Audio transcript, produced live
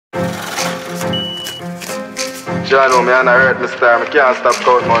John, know me and I hurt me star, I can't stop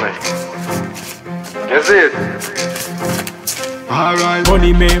count money. You see it? Alright.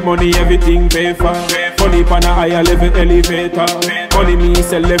 Money make money, everything pay for. Money pan a higher level elevator. Money me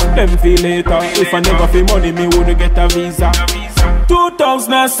sell left them feel later. If I never feel money, me wouldn't get a visa.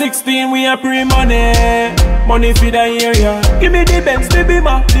 2016 we a pre-money. Money for the area. Give me the Benz, the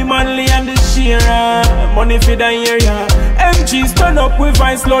Beamer, the Manly and the Shearer. Money for the area. MGs turn up with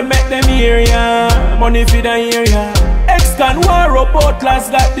Vice Lord, make them area. Money for the area. Xcon, Warup,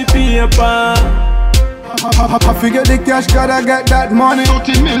 Outlast got the paper. I forget the cash, gotta get that money.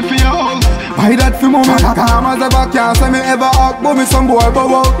 30 mil for your house. Buy that for mommy. Come as ever can't say me ever ask but me some boy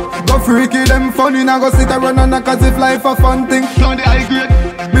bow out. Go freaky them funny, now go sit around and knock as if life a fun thing. Down the high grade,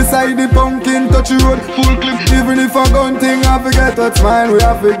 beside the pumpkin, touch the road, full clip. Even if a gun thing, I forget what's mine, we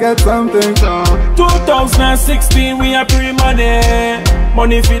have to get something. So 2016 we a pre-money.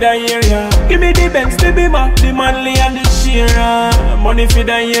 Money for the area. Give me the Benz, the Beamer, the Manly and the Shearer. Money for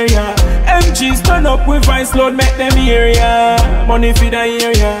the area. MGs turn up with Vice Lord, make them area. Money for the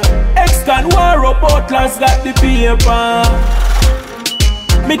area. Xcon, Warup, Outlast got the paper.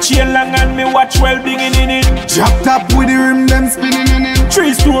 Me chain long and me watch well binging in it. drop top with the rim, them spinning in it.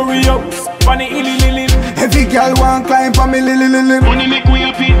 3-story house, funny illy lily. Every girl want climb for me lily lily. Money make we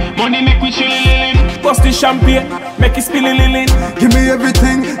happy, money make we chill. Bust the champagne, make it spill lily. Give me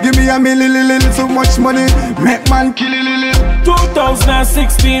everything, give me a million, so much money, make man kill it.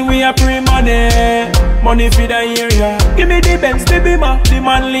 2016 we a pre-money. Money for the area. Give me the Benz, the Beamer, the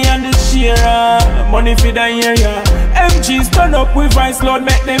Manly and the Shearer. Money for the area. MGs turn up with Vice Lord,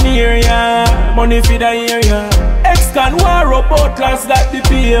 make them area. Money for the area. Xcon, Warup, Outlast got the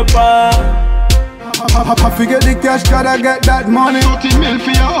paper. I forget the cash, gotta get that money. 30 mil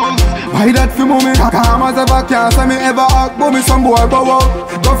for your house. Buy that for mommy. Come as ever can't say me ever ask but me some boy bow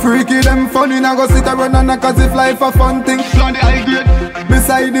out. Go freaky them funny, now go sit around and knock as if life a fun thing. Down the high grade,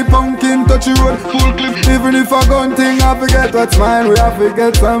 Beside the pumpkin, touch the road, full clip. even if a gun thing, I forget what's mine, we have to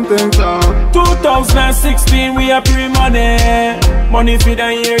get something. So 2016 we a pre-money. Money for the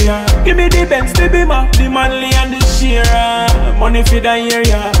area. Give me the Benz, the Beamer, the Manly and the Shearer. Money for the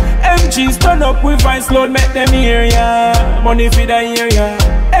area. MGs turn up with Vice Lord, make them area. Money for the area.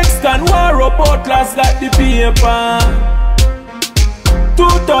 Xcon, Warup, Outlast got the paper.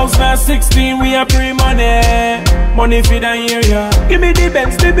 2016 we a pre-money. Money for the area. Give me the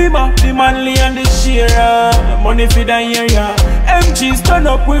Benz, the Beamer, the Manly and the Shearer. Money for the area. MGs turn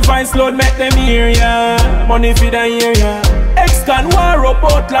up with Vice Lord, make them area. Money for the area. Xcon, Warup,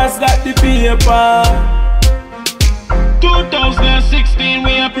 Outlast got the paper. 2016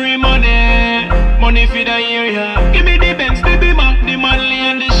 we a pre-money. Money for the area. Give me the Benz, the Beamer, the Manly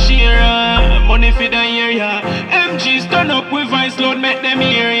and the Shearer. Money for the area. MGs turn up with Vice Lord, make them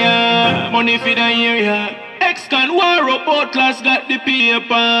area. Money for the area. Xcon, Warup, Outlast got the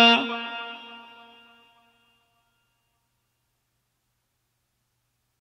paper.